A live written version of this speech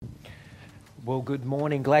Well, good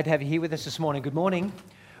morning. Glad to have you here with us this morning. Good morning.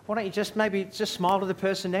 Why don't you just smile to the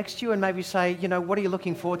person next to you and maybe say, what are you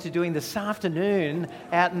looking forward to doing this afternoon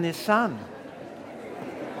out in this sun?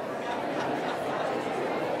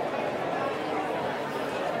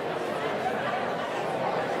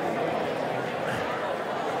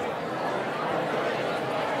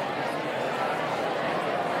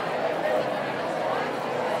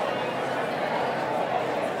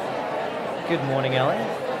 Good morning, Ellie.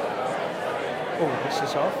 Oh, this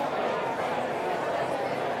is off.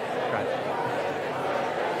 Great.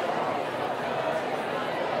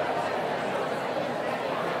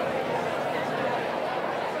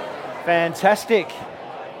 Fantastic.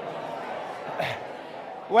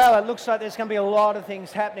 Well, it looks like there's going to be a lot of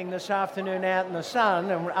things happening this afternoon out in the sun,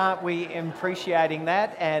 and aren't we appreciating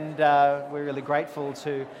that? And we're really grateful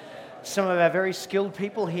to some of our very skilled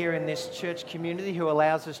people here in this church community who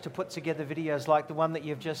allows us to put together videos like the one that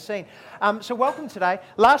you've just seen. So welcome today.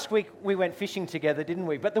 Last week we went fishing together, didn't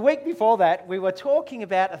we? But the week before that we were talking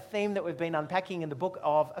about a theme that we've been unpacking in the book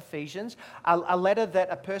of Ephesians, a letter that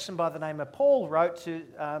a person by the name of Paul wrote to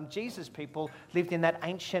Jesus' people lived in that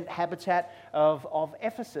ancient habitat of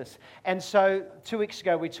Ephesus. And so 2 weeks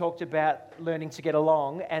ago we talked about learning to get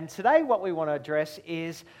along, and today what we want to address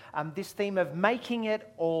is this theme of making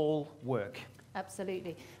it all work.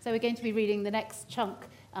 Absolutely. So we're going to be reading the next chunk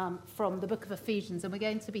from the book of Ephesians, and we're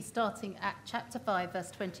going to be starting at chapter 5, verse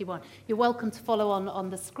 21. You're welcome to follow on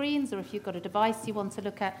the screens, or if you've got a device you want to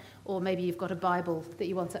look at, or maybe you've got a Bible that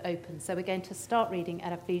you want to open. So we're going to start reading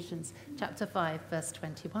at Ephesians chapter 5, verse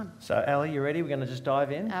 21. So, Ali, you ready? We're going to just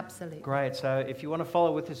dive in? Absolutely. Great. So if you want to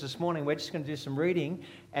follow with us this morning, we're just going to do some reading,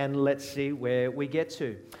 and let's see where we get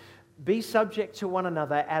to. Be subject to one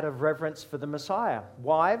another out of reverence for the Messiah.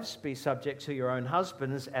 Wives, be subject to your own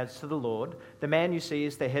husbands as to the Lord. The man you see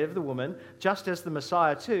is the head of the woman, just as the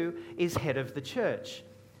Messiah too is head of the church.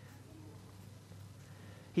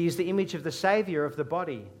 He is the image of the Saviour of the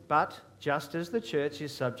body. But just as the church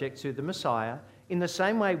is subject to the Messiah, in the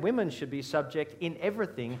same way women should be subject in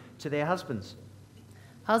everything to their husbands.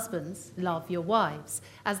 Husbands, love your wives,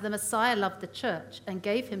 as the Messiah loved the church and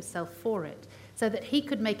gave himself for it, so that he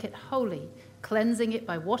could make it holy, cleansing it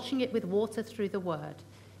by washing it with water through the word.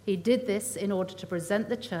 He did this in order to present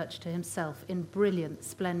the church to himself in brilliant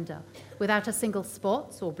splendor, without a single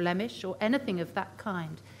spot or blemish or anything of that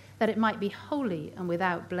kind, that it might be holy and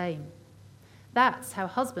without blame. That's how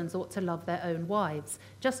husbands ought to love their own wives,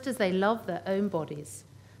 just as they love their own bodies.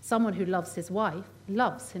 Someone who loves his wife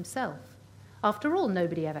loves himself. After all,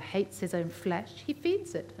 nobody ever hates his own flesh. He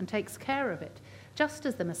feeds it and takes care of it, just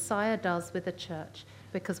as the Messiah does with the church,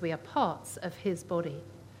 because we are parts of his body.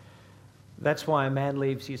 That's why a man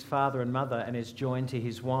leaves his father and mother and is joined to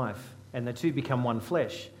his wife, and the two become one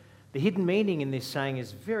flesh. The hidden meaning in this saying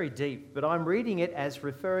is very deep, but I'm reading it as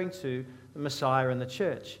referring to the Messiah and the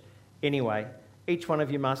church. Anyway, each one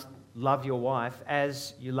of you must love your wife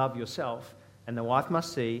as you love yourself, and the wife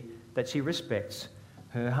must see that she respects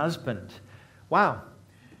her husband. Wow.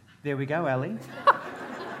 There we go, Ali.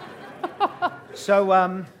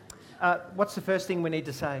 So, what's the first thing we need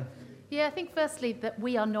to say? Yeah, I think firstly that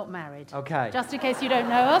we are not married. Okay. Just in case you don't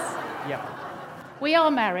know us. Yep. We are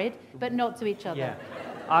married, but not to each other. Yeah.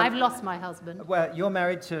 I've lost my husband. Well, you're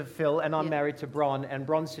married to Phil, and I'm married to Bron, and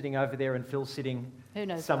Bron's sitting over there, and Phil's sitting Who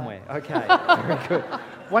knows somewhere. Okay, very good.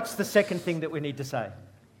 What's the second thing that we need to say?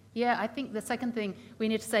 Yeah, I think the second thing we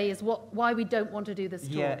need to say is why we don't want to do this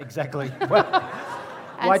talk. Yeah, exactly. Well,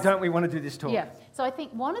 why don't we want to do this talk? Yeah, so I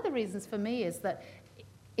think one of the reasons for me is that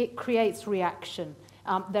it creates reaction.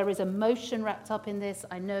 There is emotion wrapped up in this.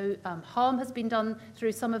 I know harm has been done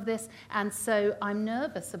through some of this, and so I'm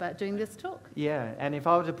nervous about doing this talk. Yeah, and if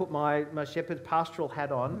I were to put my shepherd pastoral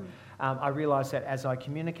hat on, I realise that as I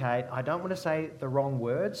communicate, I don't want to say the wrong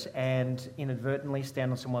words and inadvertently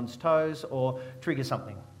stand on someone's toes or trigger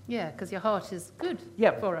something. Yeah, because your heart is good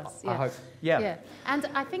for us. I hope. Yeah. And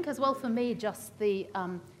I think as well for me, just the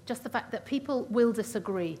fact that people will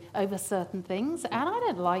disagree over certain things, and I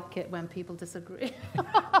don't like it when people disagree.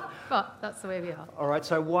 But that's the way we are. All right,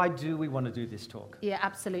 so why do we want to do this talk? Yeah,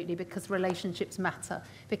 absolutely, because relationships matter.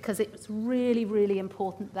 Because it's really, really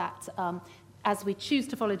important that as we choose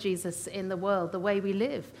to follow Jesus in the world, the way we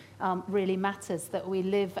live really matters, that we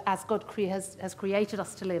live as God has created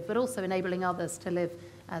us to live, but also enabling others to live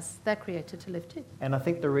as they're created to live too. And I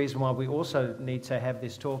think the reason why we also need to have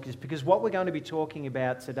this talk is because what we're going to be talking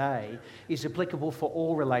about today is applicable for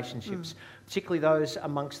all relationships, particularly those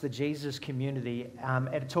amongst the Jesus community. And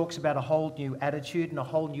it talks about a whole new attitude and a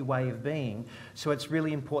whole new way of being. So it's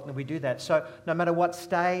really important that we do that. So no matter what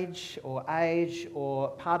stage or age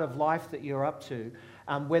or part of life that you're up to,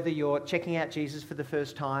 Whether you're checking out Jesus for the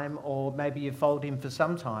first time or maybe you've followed him for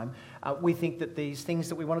some time, we think that these things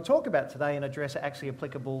that we want to talk about today and address are actually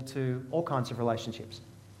applicable to all kinds of relationships.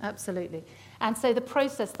 Absolutely. And so the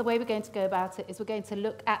process, the way we're going to go about it is we're going to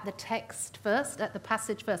look at the text first, at the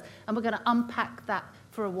passage first, and we're going to unpack that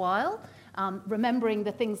for a while, remembering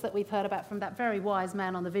the things that we've heard about from that very wise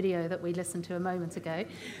man on the video that we listened to a moment ago.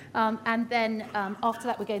 And then after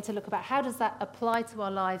that, we're going to look about how does that apply to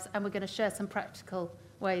our lives, and we're going to share some practical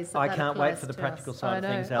ways that I that can't wait applies for the to practical us. side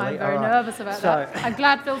of things, Ellie. I'm very nervous about that. I'm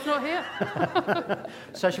glad Phil's not here.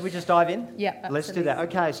 So should we just dive in? Yeah, absolutely. Let's do that.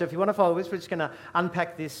 Okay, so if you want to follow this, we're just going to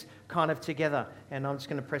unpack this kind of together. And I'm just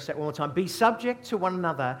going to press that one more time. Be subject to one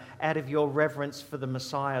another out of your reverence for the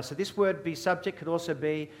Messiah. So this word, be subject, could also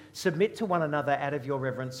be submit to one another out of your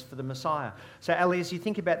reverence for the Messiah. So Ellie, as you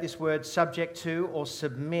think about this word subject to or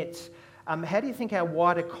submit, how do you think our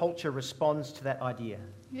wider culture responds to that idea?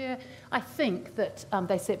 Yeah, I think that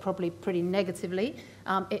they see it probably pretty negatively.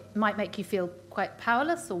 It might make you feel quite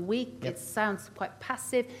powerless or weak. Yep. It sounds quite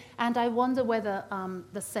passive. And I wonder whether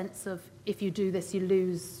the sense of if you do this, you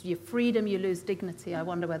lose your freedom, you lose dignity. I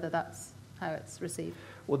wonder whether that's how it's received.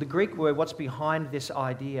 Well, the Greek word, what's behind this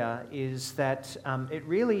idea is that it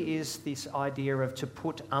really is this idea of to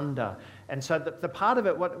put under. And so the part of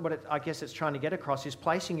it, I guess it's trying to get across, is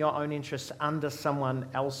placing your own interests under someone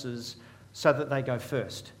else's so that they go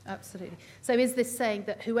first. Absolutely. So is this saying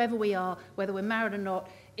that whoever we are, whether we're married or not,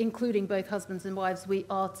 including both husbands and wives, we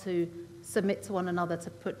are to submit to one another, to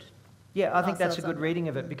put... Yeah, I think that's a good under. reading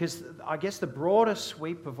of it, because I guess the broader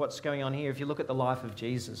sweep of what's going on here, if you look at the life of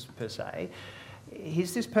Jesus per se,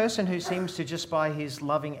 he's this person who seems to, just by his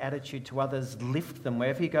loving attitude to others, lift them.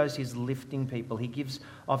 Wherever he goes, he's lifting people. He gives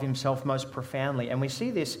of himself most profoundly. And we see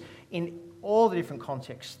this in all the different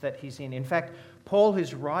contexts that he's in. In fact, Paul,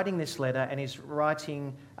 who's writing this letter, and he's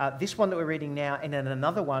writing this one that we're reading now, and then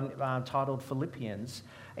another one titled Philippians,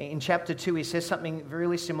 in chapter 2, he says something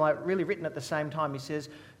really similar, really written at the same time. He says,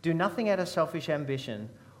 "Do nothing out of selfish ambition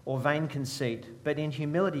or vain conceit, but in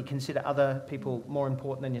humility consider other people more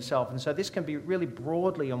important than yourself." And so this can be really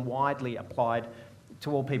broadly and widely applied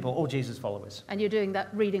to all people, all Jesus followers. And you're doing that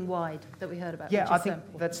reading wide that we heard about. Yeah, which I is think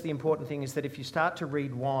so that's the important thing, is that if you start to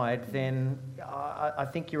read wide, then I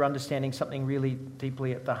think you're understanding something really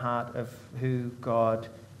deeply at the heart of who God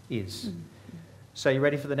is. Mm-hmm. So you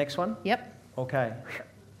ready for the next one? Yep. Okay.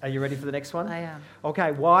 Are you ready for the next one? I am.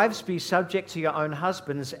 Okay, wives, be subject to your own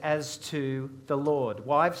husbands as to the Lord.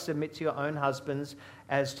 Wives, submit to your own husbands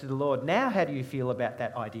as to the Lord. Now, how do you feel about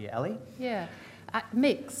that idea, Ellie? Yeah.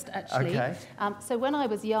 Mixed, actually. Okay. So when I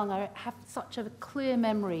was young, I have such a clear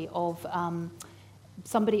memory of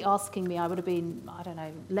somebody asking me, I would have been, I don't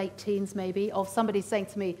know, late teens maybe, of somebody saying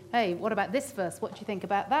to me, "Hey, what about this verse? What do you think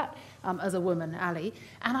about that?" As a woman, Ali.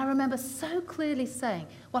 And I remember so clearly saying,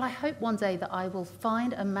 well, I hope one day that I will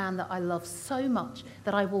find a man that I love so much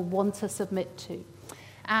that I will want to submit to.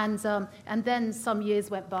 And then some years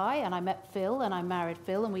went by, and I met Phil, and I married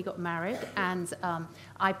Phil, and we got married. And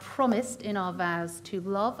I promised in our vows to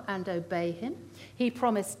love and obey him. He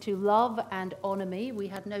promised to love and honour me. We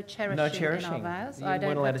had no cherishing in our vows. You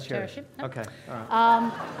weren't allowed to cherish him. No? Okay, all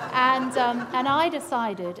right. And I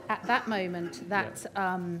decided at that moment that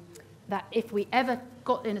that if we ever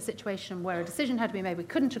got in a situation where a decision had to be made, we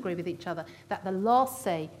couldn't agree with each other, that the last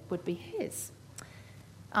say would be his.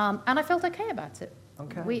 And I felt okay about it.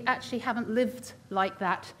 Okay. We actually haven't lived like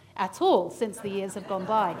that at all since the years have gone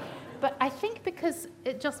by. But I think because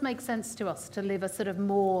it just makes sense to us to live a sort of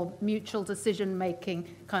more mutual decision-making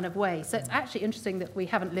kind of way. So it's actually interesting that we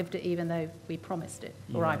haven't lived it even though we promised it,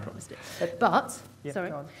 or I promised it. But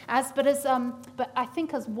I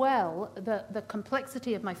think as well, the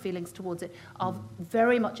complexity of my feelings towards it are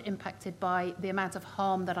very much impacted by the amount of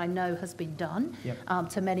harm that I know has been done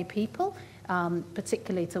to many people,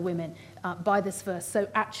 particularly to women, by this verse. So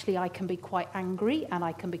actually I can be quite angry and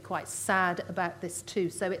I can be quite sad about this too.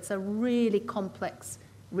 So it's a really complex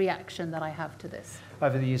reaction that I have to this.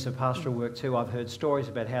 Over the years of pastoral work too, I've heard stories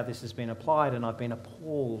about how this has been applied, and I've been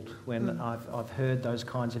appalled when I've heard those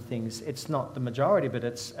kinds of things. It's not the majority, but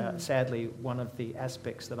it's sadly one of the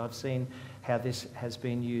aspects that I've seen how this has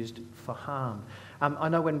been used for harm. I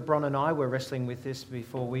know when Bron and I were wrestling with this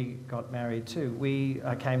before we got married too, we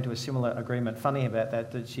came to a similar agreement. Funny about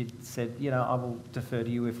that she said, I will defer to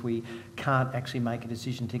you if we can't actually make a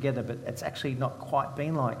decision together, but it's actually not quite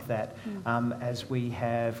been like that as we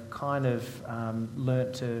have kind of learnt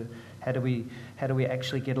to how do we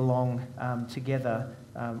actually get along together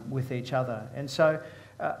with each other. And so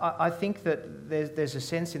I think that there's a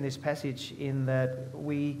sense in this passage in that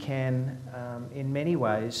we can, in many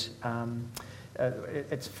ways,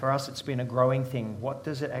 for us, it's been a growing thing. What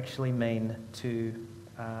does it actually mean to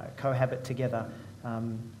cohabit together,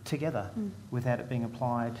 without it being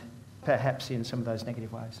applied, perhaps in some of those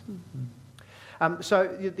negative ways? So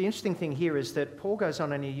the interesting thing here is that Paul goes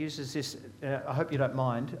on and he uses this, I hope you don't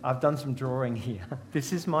mind, I've done some drawing here.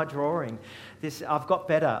 This is my drawing. I've got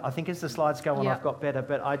better. I think as the slides go on, I've got better,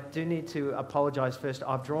 but I do need to apologise first.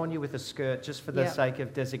 I've drawn you with a skirt just for the sake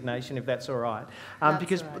of designation, if that's all right.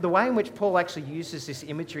 Because the way in which Paul actually uses this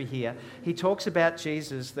imagery here, he talks about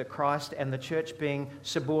Jesus, the Christ, and the church being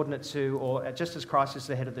subordinate to, or just as Christ is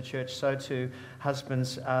the head of the church, so too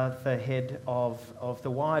husbands are the head of the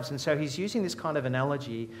wives. And so he's using this kind of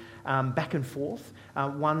analogy back and forth.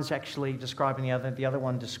 One's actually describing the other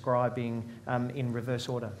one describing in reverse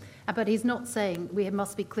order. But he's not saying, we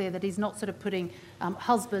must be clear that he's not sort of putting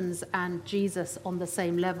husbands and Jesus on the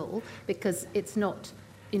same level, because it's not,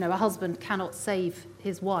 a husband cannot save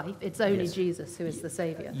his wife. It's only Jesus who is the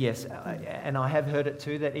saviour. Yes, and I have heard it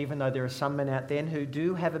too, that even though there are some men out there who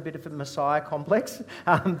do have a bit of a Messiah complex,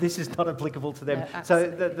 this is not applicable to them. No, so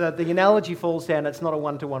the analogy falls down. It's not a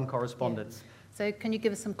one-to-one correspondence. Yeah. So can you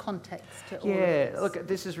give us some context to all of this? this? Look,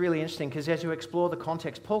 this is really interesting because as you explore the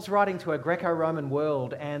context, Paul's writing to a Greco-Roman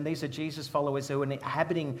world, and these are Jesus followers who are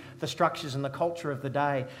inhabiting the structures and the culture of the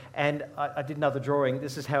day. And I did another drawing.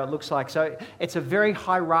 This is how it looks like. So it's a very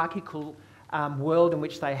hierarchical world in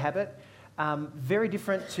which they habit. Very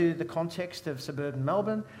different to the context of suburban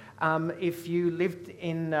Melbourne. If you lived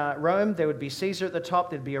in Rome, there would be Caesar at the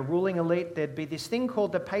top, there'd be a ruling elite, there'd be this thing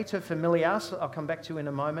called the paterfamilias, I'll come back to in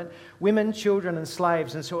a moment, women, children and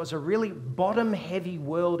slaves. And so it was a really bottom-heavy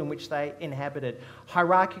world in which they inhabited.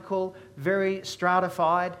 Hierarchical, very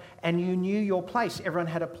stratified, and you knew your place. Everyone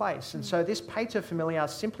had a place. And so this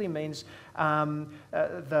paterfamilias simply means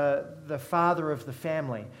the father of the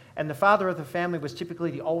family. And the father of the family was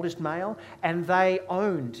typically the oldest male, and they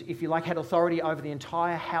owned, if you like, had authority over the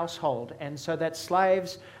entire household. And so that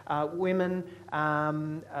slaves, women,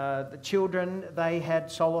 the children, they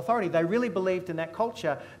had sole authority. They really believed in that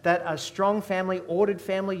culture that a strong family, ordered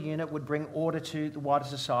family unit would bring order to the wider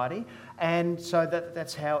society. And so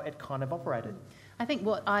that's how it kind of operated. I think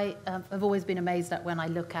what I have always been amazed at when I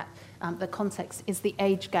look at the context is the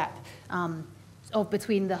age gap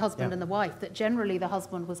between the husband and the wife, that generally the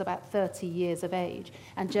husband was about 30 years of age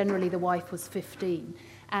and generally the wife was 15.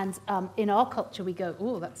 And in our culture we go,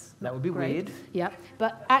 oh, that would be great. Weird. Yeah,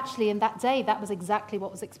 but actually in that day that was exactly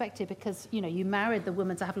what was expected, because you married the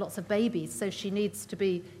woman to have lots of babies, so she needs to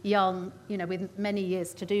be young, with many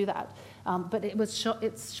years to do that. But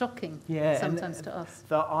it's shocking sometimes to us.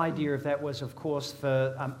 The idea of that was, of course,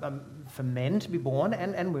 for men to be born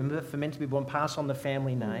and women, but for men to be born, pass on the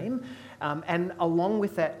family name. And along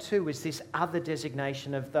with that too is this other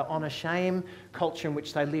designation of the honour-shame culture in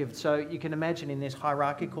which they lived. So you can imagine in this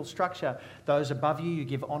hierarchical structure, those above you, you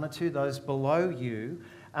give honour to, those below you,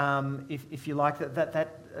 if you like,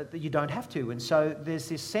 that you don't have to. And so there's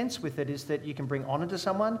this sense with it is that you can bring honour to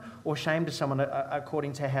someone or shame to someone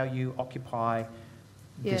according to how you occupy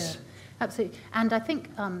this. Absolutely. And I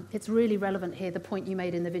think it's really relevant here, the point you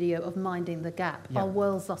made in the video of minding the gap. Our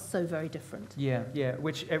worlds are so very different. Yeah,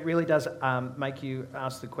 which it really does make you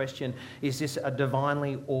ask the question, is this a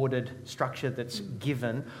divinely ordered structure that's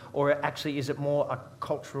given, or actually is it more a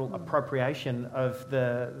cultural appropriation of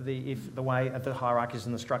the way of the hierarchies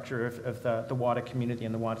and the structure of the wider community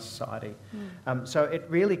and the wider society? So it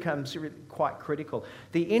really comes quite critical.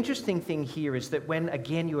 The interesting thing here is that when,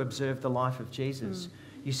 again, you observe the life of Jesus,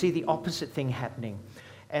 you see the opposite thing happening.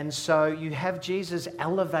 And so you have Jesus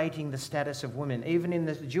elevating the status of women. Even in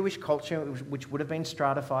the Jewish culture, which would have been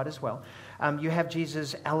stratified as well, you have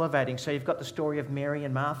Jesus elevating. So you've got the story of Mary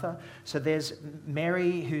and Martha. So there's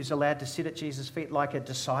Mary who's allowed to sit at Jesus' feet like a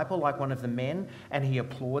disciple, like one of the men, and he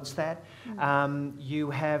applauds that. You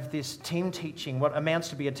have this team teaching, what amounts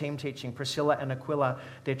to be a team teaching, Priscilla and Aquila.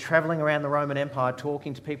 They're travelling around the Roman Empire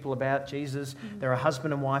talking to people about Jesus. They're a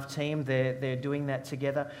husband and wife team. They're doing that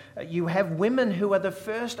together. You have women who are the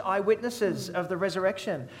first eyewitnesses of the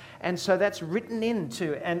resurrection. And so that's written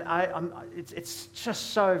into, and it's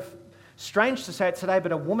just so strange to say it today,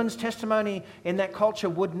 but a woman's testimony in that culture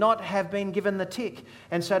would not have been given the tick.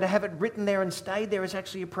 And so to have it written there and stayed there is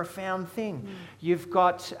actually a profound thing. You've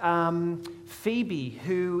got Phoebe,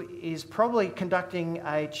 who is probably conducting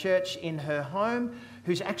a church in her home,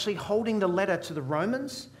 who's actually holding the letter to the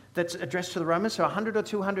Romans that's addressed to the Romans, so 100 or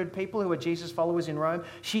 200 people who are Jesus followers in Rome.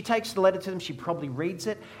 She takes the letter to them, she probably reads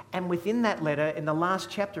it, and within that letter, in the last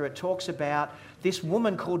chapter, it talks about this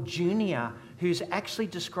woman called Junia, who's actually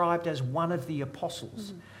described as one of the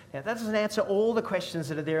apostles. Now, that doesn't answer all the questions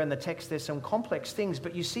that are there in the text. There's some complex things,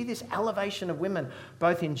 but you see this elevation of women,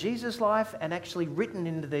 both in Jesus' life and actually written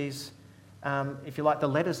into these, if you like, the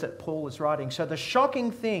letters that Paul is writing. So the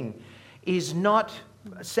shocking thing is not,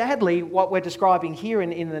 sadly, what we're describing here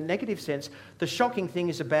in the negative sense. The shocking thing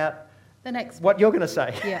is about the next what you're going to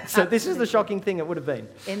say. Yeah, so this is the shocking thing it would have been.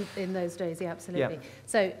 In those days, yeah, absolutely. Yeah.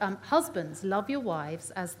 So husbands, love your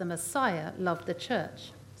wives as the Messiah loved the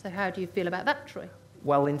church. So how do you feel about that, Troy?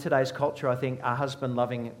 Well, in today's culture, I think a husband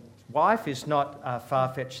loving wife is not a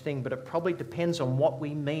far-fetched thing, but it probably depends on what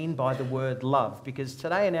we mean by the word love, because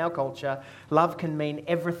today in our culture, love can mean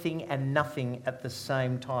everything and nothing at the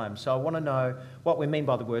same time. So I want to know what we mean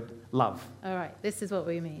by the word love. All right, this is what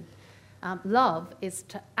we mean. Love is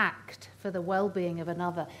to act for the well-being of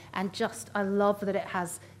another. And I love that it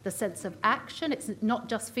has the sense of action. It's not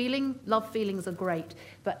just feeling. Love feelings are great,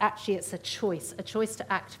 but actually it's a choice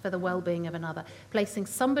to act for the well-being of another, placing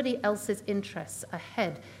somebody else's interests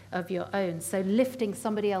ahead of your own. So lifting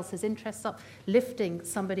somebody else's interests up, lifting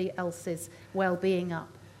somebody else's well-being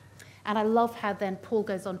up. And I love how then Paul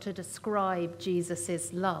goes on to describe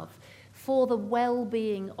Jesus' love. For the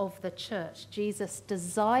well-being of the church, Jesus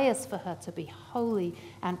desires for her to be holy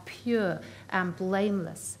and pure and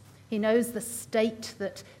blameless. He knows the state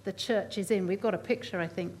that the church is in. We've got a picture, I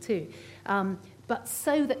think, too. But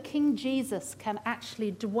so that King Jesus can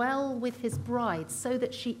actually dwell with his bride, so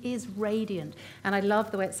that she is radiant. And I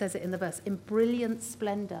love the way it says it in the verse, in brilliant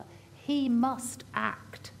splendor. He must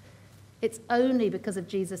act. It's only because of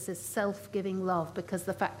Jesus' self-giving love, because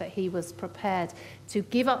the fact that he was prepared to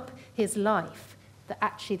give up his life, that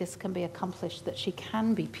actually this can be accomplished, that she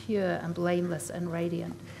can be pure and blameless and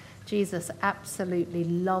radiant. Jesus absolutely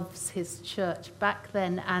loves his church back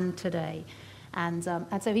then and today. And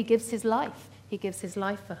so he gives his life. He gives his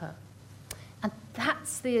life for her. And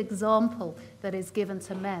that's the example that is given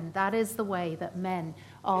to men. That is the way that men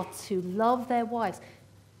are to love their wives.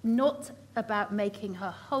 Not about making her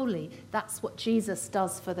holy. That's what Jesus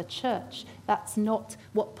does for the church. That's not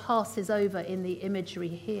what passes over in the imagery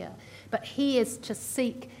here. But he is to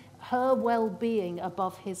seek her well-being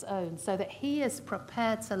above his own, so that he is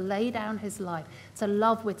prepared to lay down his life, to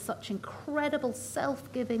love with such incredible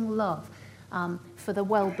self-giving love for the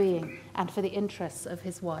well-being and for the interests of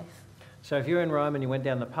his wife. So if you're in Rome and you went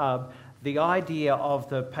down the pub, the idea of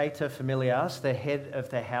the pater familias, the head of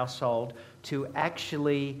the household, to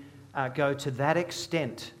actually go to that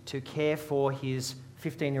extent to care for his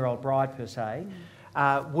 15-year-old bride, per se,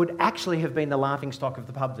 would actually have been the laughingstock of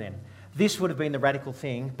the pub then. This would have been the radical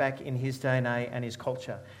thing back in his day and his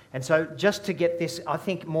culture. And so just to get this, I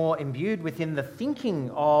think, more imbued within the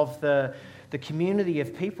thinking of the community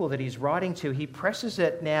of people that he's writing to, he presses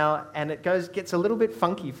it now, and it gets a little bit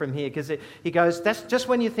funky from here, because he goes, that's just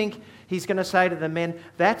when you think he's going to say to the men,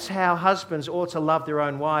 that's how husbands ought to love their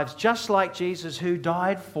own wives, just like Jesus, who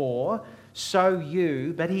died for, so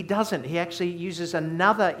you, but he doesn't. He actually uses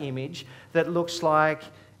another image that looks like,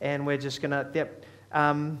 and we're just going to,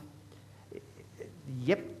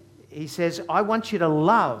 he says, I want you to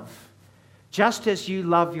love just as you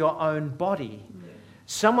love your own body.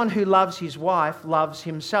 Someone who loves his wife loves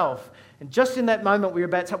himself. And just in that moment we were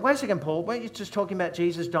about to say, wait a second, Paul, weren't you just talking about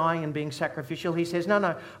Jesus dying and being sacrificial? He says,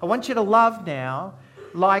 no, I want you to love now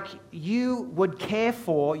like you would care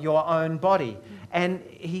for your own body. And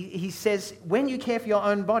he says, when you care for your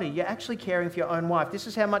own body, you're actually caring for your own wife. This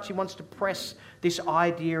is how much he wants to press this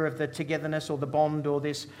idea of the togetherness or the bond or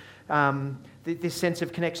this sense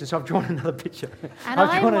of connection. So I've drawn another picture. And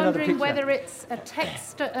I'm wondering whether it's a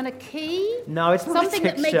texture and a key? No, it's not something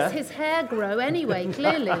a texture. That makes his hair grow anyway,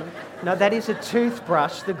 clearly. No, that is a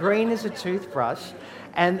toothbrush. The green is a toothbrush.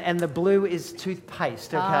 And the blue is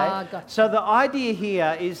toothpaste, okay? Gotcha. So the idea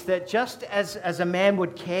here is that just as a man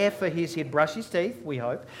would care for he'd brush his teeth, we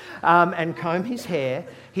hope, and comb his hair,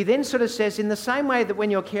 he then sort of says, in the same way that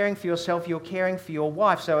when you're caring for yourself, you're caring for your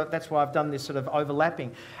wife. So that's why I've done this sort of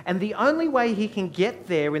overlapping. And the only way he can get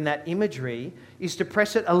there in that imagery is to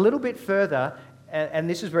press it a little bit further. And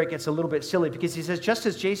this is where it gets a little bit silly, because he says, just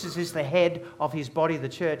as Jesus is the head of his body, the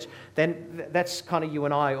church, then that's kind of you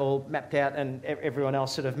and I all mapped out, and everyone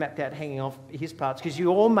else sort of mapped out hanging off his parts, because you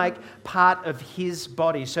all make part of his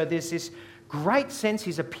body. So there's this great sense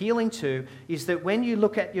he's appealing to, is that when you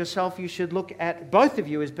look at yourself, you should look at both of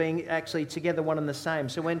you as being actually together one and the same.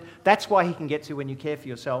 So that's why he can get to when you care for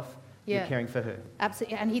yourself, you're caring for her.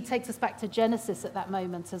 Absolutely. And he takes us back to Genesis at that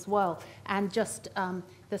moment as well. And just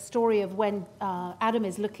the story of when Adam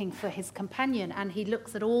is looking for his companion, and he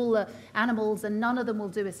looks at all the animals and none of them will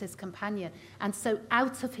do as his companion. And so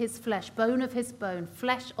out of his flesh, bone of his bone,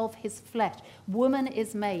 flesh of his flesh, woman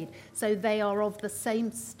is made. So they are of the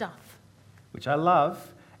same stuff. Which I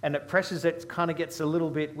love, and it kind of gets a little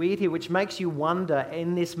bit weird here, which makes you wonder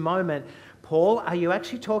in this moment, Paul, are you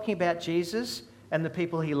actually talking about Jesus and the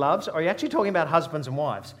people he loves, or are you actually talking about husbands and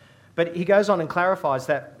wives? But he goes on and clarifies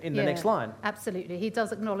that in the next line. Absolutely. He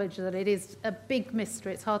does acknowledge that it is a big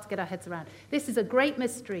mystery. It's hard to get our heads around. This is a great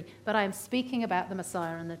mystery, but I am speaking about the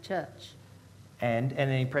Messiah and the church. And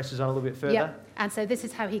then he presses on a little bit further. Yeah. And so this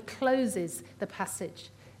is how he closes the passage.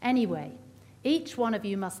 Anyway, each one of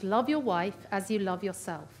you must love your wife as you love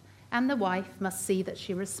yourself, and the wife must see that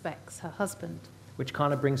she respects her husband. Which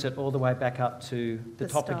kind of brings it all the way back up to the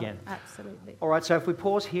top start. again. Absolutely. All right, so if we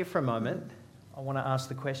pause here for a moment, I want to ask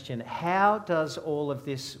the question, how does all of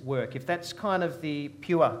this work? If that's kind of the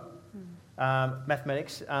pure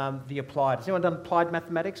mathematics, the applied. Has anyone done applied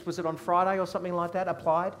mathematics? Was it on Friday or something like that?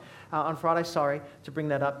 Applied? On Friday, sorry to bring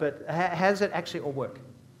that up, but how does it actually all work?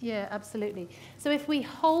 Yeah, absolutely. So if we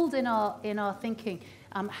hold in our thinking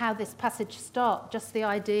how this passage starts, just the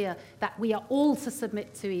idea that we are all to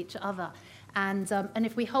submit to each other, and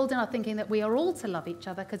if we hold in our thinking that we are all to love each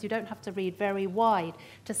other, because you don't have to read very wide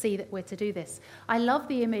to see that we're to do this. I love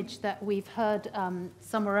the image that we've heard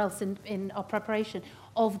somewhere else in our preparation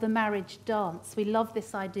of the marriage dance. We love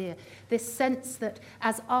this idea, this sense that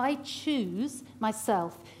as I choose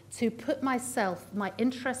myself to put myself, my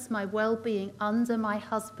interests, my well-being under my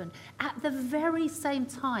husband, at the very same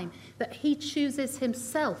time that he chooses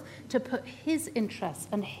himself to put his interests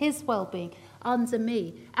and his well-being under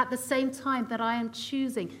me, at the same time that I am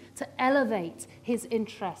choosing to elevate his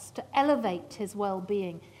interests, to elevate his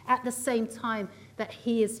well-being, at the same time that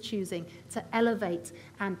he is choosing to elevate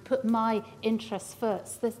and put my interests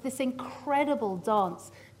first. This incredible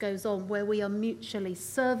dance goes on where we are mutually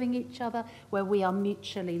serving each other, where we are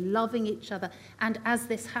mutually loving each other, and as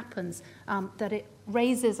this happens, that it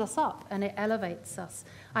raises us up and it elevates us.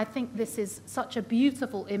 I think this is such a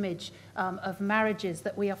beautiful image of marriages,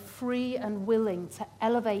 that we are free and willing to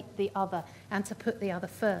elevate the other and to put the other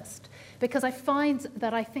first. Because I think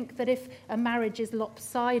that if a marriage is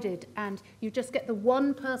lopsided and you just get the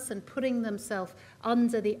one person putting themselves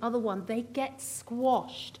under the other one, they get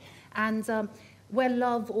squashed. And where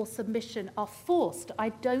love or submission are forced, I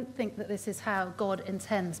don't think that this is how God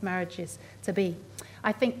intends marriages to be.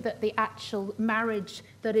 I think that the actual marriage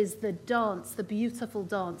that is the dance, the beautiful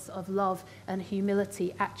dance of love and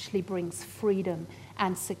humility, actually brings freedom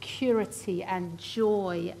and security and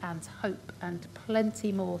joy and hope and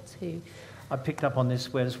plenty more too. I picked up on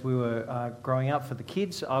this as we were growing up for the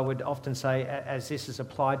kids. I would often say, as this is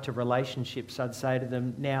applied to relationships, I'd say to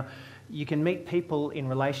them, now, you can meet people in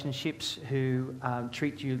relationships who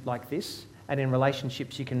treat you like this, and in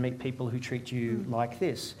relationships you can meet people who treat you like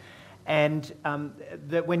this. And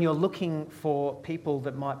that when you're looking for people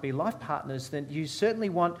that might be life partners, then you certainly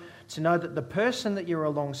want to know that the person that you're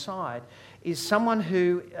alongside is someone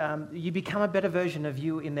who you become a better version of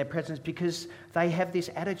you in their presence, because they have this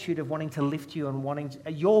attitude of wanting to lift you and wanting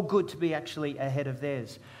your good to be actually ahead of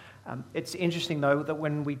theirs. It's interesting, though, that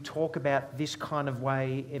when we talk about this kind of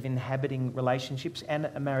way of inhabiting relationships, and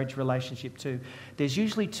a marriage relationship too, there's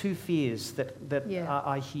usually two fears that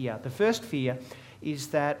I hear. The first fear is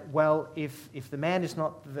that, well, if the man is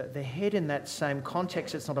not the head in that same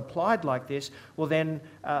context, it's not applied like this, well then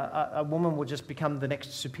a woman will just become the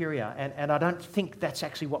next superior. And I don't think that's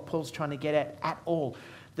actually what Paul's trying to get at all.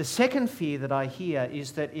 The second fear that I hear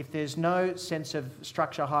is that if there's no sense of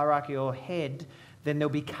structure, hierarchy or head, then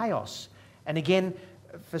there'll be chaos. And again,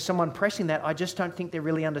 for someone pressing that, I just don't think they're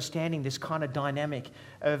really understanding this kind of dynamic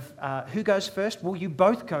of who goes first? Well, you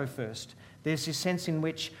both go first. There's this sense in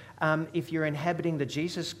which if you're inhabiting the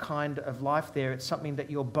Jesus kind of life there, it's something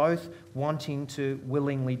that you're both wanting to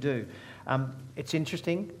willingly do. It's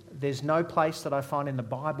interesting. There's no place that I find in the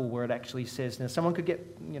Bible where it actually says, now someone could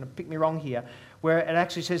pick me wrong here, where it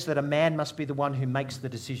actually says that a man must be the one who makes the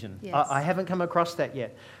decision. Yes. I haven't come across that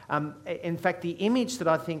yet. In fact, the image that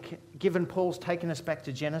I think, given Paul's taken us back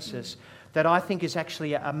to Genesis, that I think is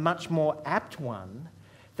actually a much more apt one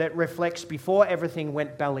that reflects before everything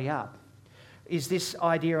went belly up, is this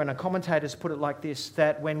idea, and a commentator's put it like this,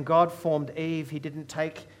 that when God formed Eve, he didn't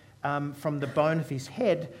take from the bone of his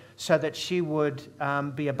head so that she would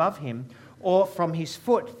be above him, or from his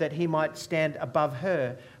foot that he might stand above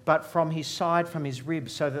her, but from his side, from his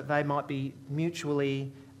ribs, so that they might be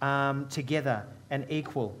mutually together and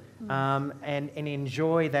equal, and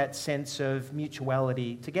enjoy that sense of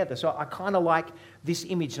mutuality together. So I kind of like this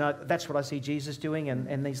image, and that's what I see Jesus doing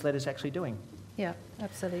and these letters actually doing. Yeah,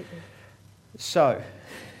 absolutely. So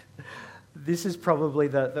this is probably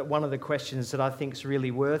the one of the questions that I think is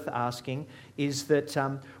really worth asking, is that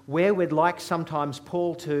where we'd like sometimes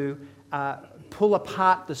Paul to pull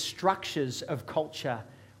apart the structures of culture,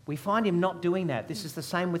 we find him not doing that. This is the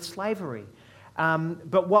same with slavery.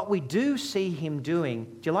 But what we do see him doing,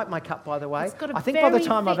 do you like my cup, by the way? It's got a I think by the very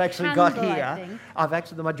time I've thick actually got handle, I here,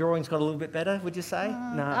 think. my drawing's got a little bit better, would you say?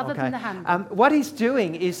 No, other okay. than the handle. What he's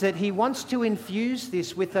doing is that he wants to infuse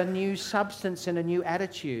this with a new substance and a new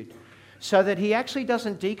attitude, so that he actually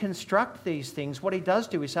doesn't deconstruct these things. What he does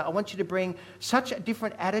do is say, I want you to bring such a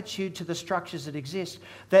different attitude to the structures that exist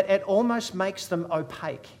that it almost makes them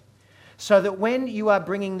opaque. So that when you are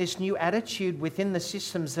bringing this new attitude within the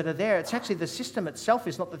systems that are there, it's actually the system itself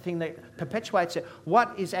is not the thing that perpetuates it.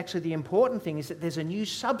 What is actually the important thing is that there's a new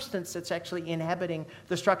substance that's actually inhabiting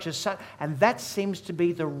the structures. And that seems to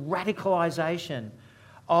be the radicalization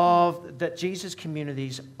of that Jesus'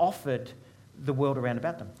 communities offered the world around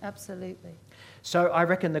about them. Absolutely. So I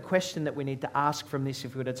reckon the question that we need to ask from this,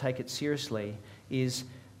 if we were to take it seriously, is,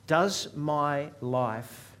 does my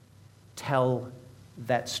life tell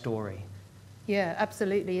that story? Yeah,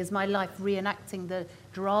 absolutely. Is my life reenacting the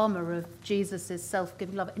drama of Jesus'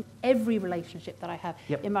 self-giving love in every relationship that I have?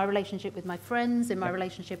 Yep. In my relationship with my friends, in my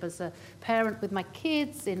relationship as a parent with my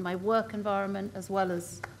kids, in my work environment, as well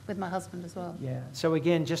as with my husband as well. Yeah. So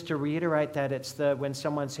again, just to reiterate that, it's when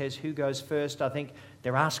someone says who goes first, I think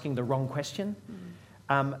they're asking the wrong question.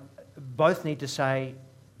 Both need to say,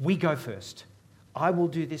 we go first. I will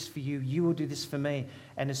do this for you, you will do this for me.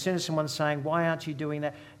 And as soon as someone's saying, why aren't you doing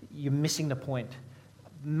that? You're missing the point.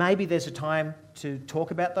 Maybe there's a time to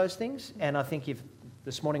talk about those things, and I think if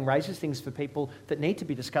this morning raises things for people that need to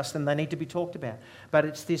be discussed, then they need to be talked about. But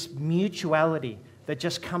it's this mutuality that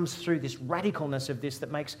just comes through, this radicalness of this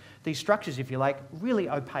that makes these structures, if you like, really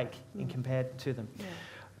opaque in compared to them. Yeah.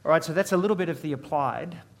 All right, so that's a little bit of the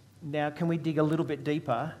applied. Now, can we dig a little bit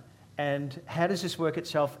deeper? And how does this work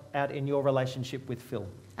itself out in your relationship with Phil?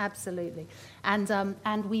 Absolutely.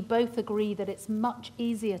 And we both agree that it's much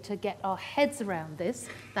easier to get our heads around this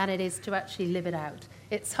than it is to actually live it out.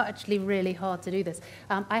 It's actually really hard to do this.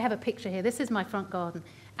 I have a picture here. This is my front garden.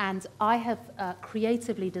 And I have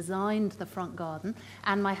creatively designed the front garden.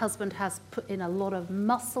 And my husband has put in a lot of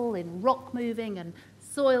muscle in rock moving and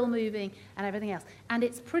soil moving and everything else. And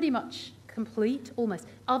it's pretty much complete, almost,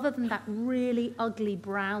 other than that really ugly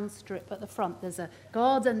brown strip at the front. There's a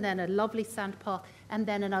garden, then a lovely sand path, and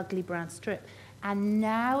then an ugly brown strip. And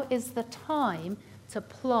now is the time to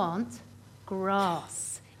plant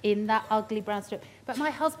grass in that ugly brown strip. But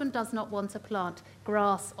my husband does not want to plant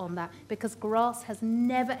grass on that because grass has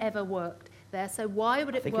never, ever worked there. So why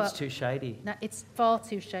would it work? I think it's too shady. No, it's far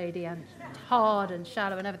too shady and hard and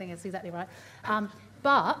shallow and everything is exactly right.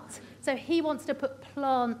 So he wants to put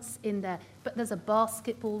plants in there, but there's a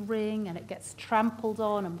basketball ring and it gets trampled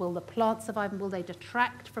on, and will the plants survive and will they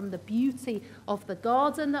detract from the beauty of the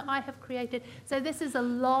garden that I have created? So this is a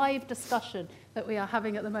live discussion that we are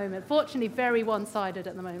having at the moment. Fortunately, very one-sided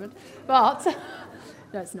at the moment, but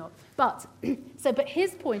no, it's not. But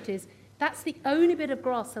his point is, that's the only bit of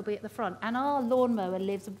grass there'll be at the front. And our lawnmower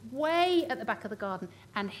lives way at the back of the garden,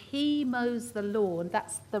 and he mows the lawn.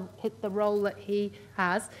 That's the role that he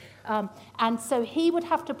has. And so he would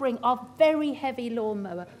have to bring our very heavy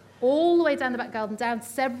lawnmower all the way down the back garden, down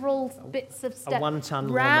several bits of steps, a one-ton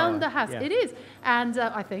round lawnmower. the house. Yeah. It is. And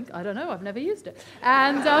I don't know, I've never used it.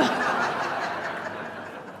 And,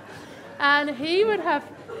 and he would have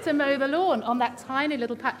to mow the lawn on that tiny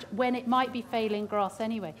little patch when it might be failing grass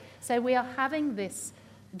anyway. So we are having this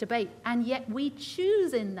debate, and yet we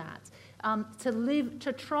choose in that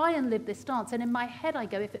to try and live this dance. And in my head I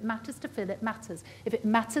go, if it matters to Phil, it matters. If it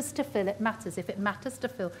matters to Phil, it matters. If it matters to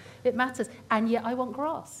Phil, it matters. And yet I want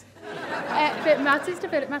grass. If it matters to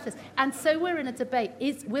Phil, it matters. And so we're in a debate.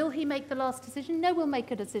 Will he make the last decision? No, we'll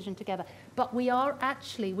make a decision together. But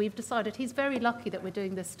we've decided he's very lucky that we're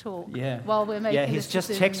doing this talk while we're making this he's just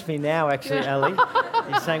decision. texted me now, actually, Ellie.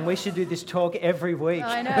 He's saying we should do this talk every week.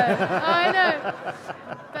 I know.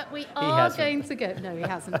 But we are going to go. No, he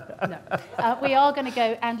hasn't. No. We are going to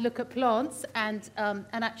go and look at plants and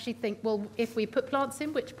actually think, well, if we put plants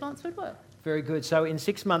in, which plants would work? Very good. So in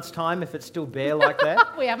 6 months' time, if it's still bare like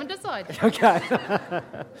that? We haven't decided. Okay.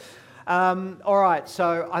 All right,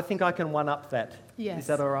 so I think I can one-up that. Yes. Is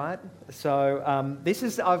that all right? So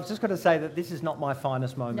I've just got to say that this is not my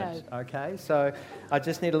finest moment, No. okay? So I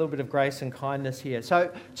just need a little bit of grace and kindness here.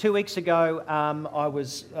 So 2 weeks ago, I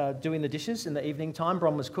was doing the dishes in the evening time.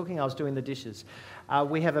 Bron was cooking, I was doing the dishes.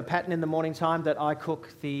 We have a pattern in the morning time that I cook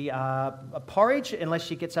the porridge, unless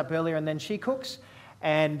she gets up earlier and then she cooks.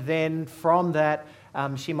 And then from that,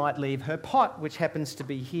 she might leave her pot, which happens to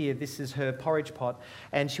be here. This is her porridge pot.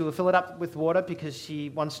 And she will fill it up with water because she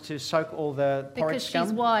wants to soak all the porridge scum. Because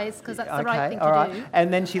she's wise, because that's the right thing to do.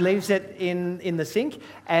 And then she leaves it in the sink.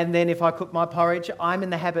 And then if I cook my porridge, I'm in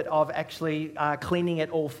the habit of actually cleaning it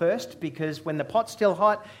all first, because when the pot's still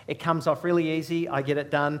hot, it comes off really easy. I get it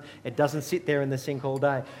done. It doesn't sit there in the sink all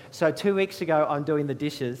day. So 2 weeks ago, I'm doing the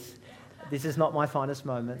dishes. This is not my finest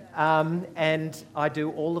moment. And I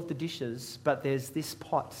do all of the dishes, but there's this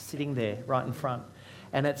pot sitting there right in front.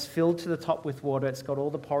 And it's filled to the top with water. It's got all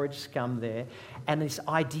the porridge scum there. And this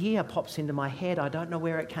idea pops into my head. I don't know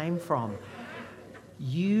where it came from.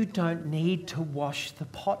 You don't need to wash the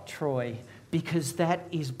pot, Troy, because that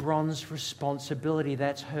is Bron's responsibility.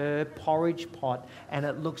 That's her porridge pot, and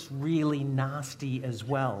it looks really nasty as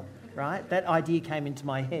well, right? That idea came into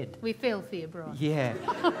my head. We feel for you, Bron. Yeah.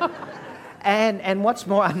 And what's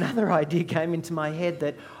more, another idea came into my head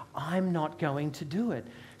that I'm not going to do it.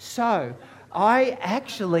 So I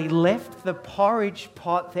actually left the porridge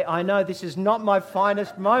pot there. I know this is not my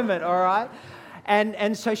finest moment, all right?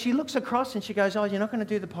 And so she looks across and she goes, "Oh, you're not going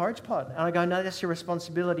to do the porridge pot?" And I go, "No, that's your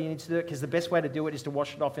responsibility. You need to do it because the best way to do it is to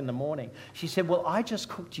wash it off in the morning." She said, "Well, I just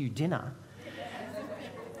cooked you dinner."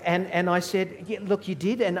 And I said, "Yeah, look, you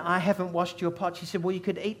did, and I haven't washed your pot." She said, "Well, you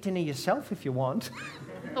could eat dinner yourself if you want."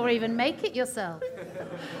 Or even make it yourself.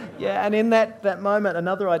 Yeah, and in that moment,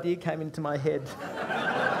 another idea came into my head.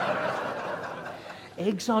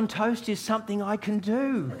 Eggs on toast is something I can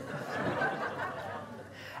do.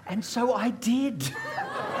 And so I did.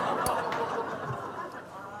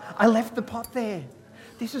 I left the pot there.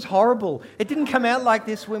 This is horrible. It didn't come out like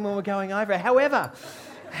this when we were going over. However,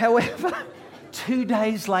 2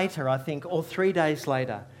 days later, I think, or 3 days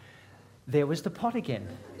later, there was the pot again,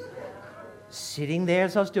 sitting there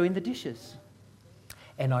as I was doing the dishes.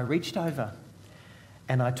 And I reached over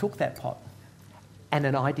and I took that pot, and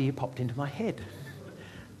an idea popped into my head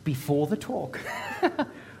before the talk.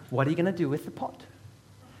 What are you going to do with the pot?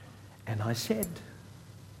 And I said,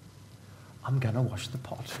 I'm going to wash the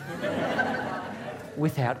pot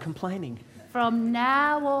without complaining. From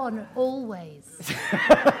now on, always.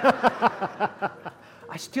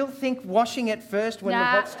 I still think washing it first when the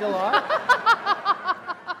pot's still hot.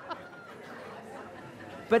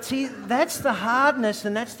 But see, that's the hardness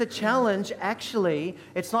and that's the challenge. Actually,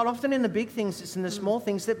 it's not often in the big things, it's in the small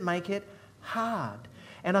things that make it hard.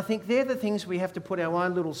 And I think they're the things we have to put our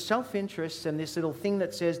own little self-interests and this little thing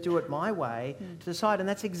that says, do it my way, to the side. And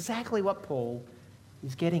that's exactly what Paul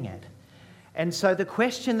is getting at. And so the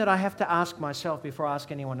question that I have to ask myself before I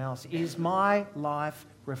ask anyone else, is my life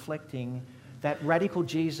reflecting that radical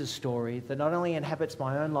Jesus story that not only inhabits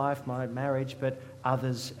my own life, my marriage, but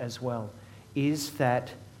others as well? Is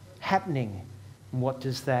that happening? And what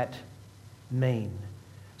does that mean?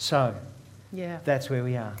 So, that's where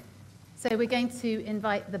we are. So we're going to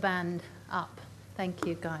invite the band up. Thank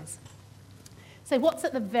you, guys. So what's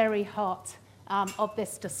at the very heart of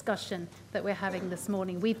this discussion that we're having this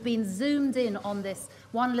morning? We've been zoomed in on this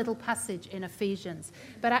one little passage in Ephesians.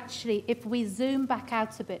 But actually, if we zoom back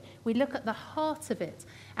out a bit, we look at the heart of it,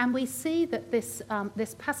 and we see that this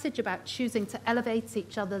passage about choosing to elevate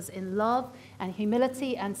each other's in love and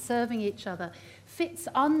humility and serving each other fits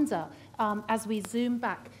under, as we zoom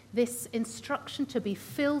back, this instruction to be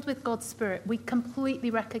filled with God's Spirit. We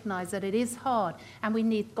completely recognize that it is hard and we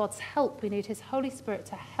need God's help. We need His Holy Spirit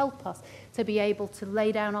to help us to be able to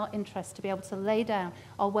lay down our interests, to be able to lay down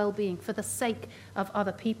our well-being for the sake of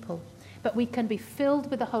other people. But we can be filled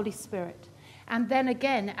with the Holy Spirit. And then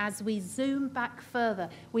again, as we zoom back further,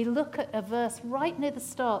 we look at a verse right near the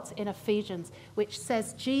start in Ephesians, which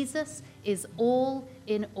says, Jesus is all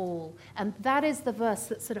in all. And that is the verse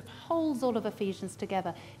that sort of holds all of Ephesians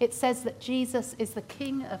together. It says that Jesus is the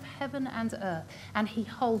King of heaven and earth, and He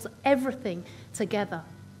holds everything together.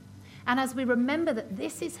 And as we remember that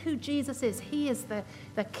this is who Jesus is, He is the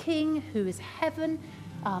King who is heaven,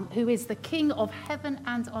 who is the King of heaven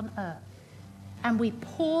and on earth. And we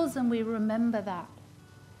pause and we remember that.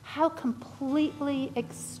 How completely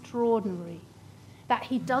extraordinary that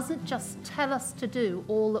He doesn't just tell us to do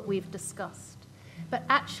all that we've discussed, but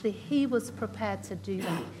actually He was prepared to do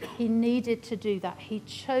that. He needed to do that. He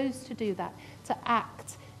chose to do that, to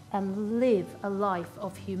act and live a life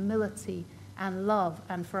of humility and love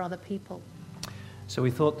and for other people. So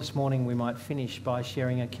we thought this morning we might finish by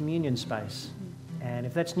sharing a communion space. And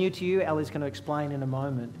if that's new to you, Ali's going to explain in a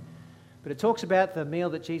moment. But it talks about the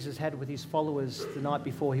meal that Jesus had with his followers the night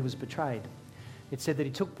before he was betrayed. It said that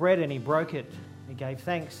he took bread and he broke it. He gave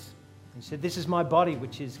thanks. He said, "This is my body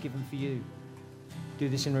which is given for you. Do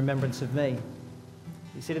this in remembrance of me."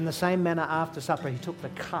 He said, in the same manner after supper, he took the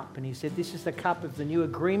cup and he said, "This is the cup of the new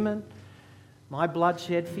agreement, my blood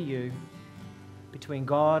shed for you between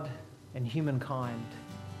God and humankind.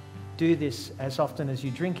 Do this as often as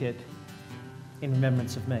you drink it in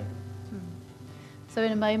remembrance of me." So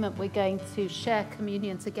in a moment, we're going to share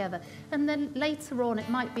communion together. And then later on, it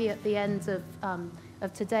might be at the end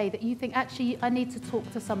of today that you think, actually, I need to talk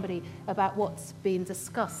to somebody about what's being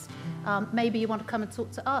discussed. Maybe you want to come and talk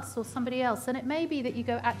to us or somebody else. And it may be that you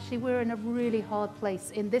go, actually, we're in a really hard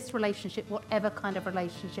place in this relationship, whatever kind of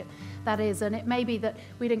relationship that is. And it may be that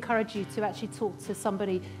we'd encourage you to actually talk to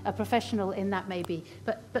somebody, a professional in that maybe.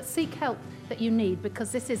 But seek help that you need,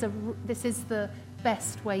 because this is the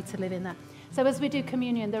best way to live in that. So as we do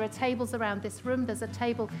communion, there are tables around this room. There's a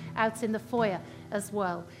table out in the foyer as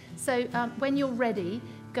well. So when you're ready,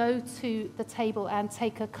 go to the table and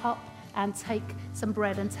take a cup and take some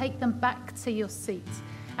bread and take them back to your seat.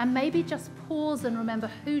 And maybe just pause and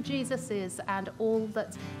remember who Jesus is and all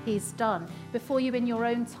that he's done before you, in your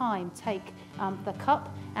own time, take the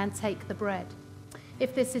cup and take the bread.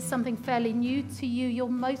 If this is something fairly new to you, you're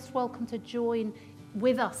most welcome to join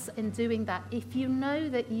with us in doing that. If you know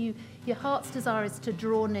that your heart's desire is to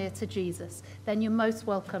draw near to Jesus, then you're most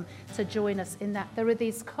welcome to join us in that. There are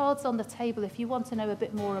these cards on the table. If you want to know a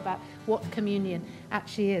bit more about what communion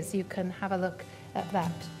actually is, you can have a look at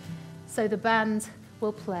that. So the band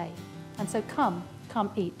will play. And so come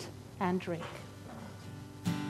eat and drink.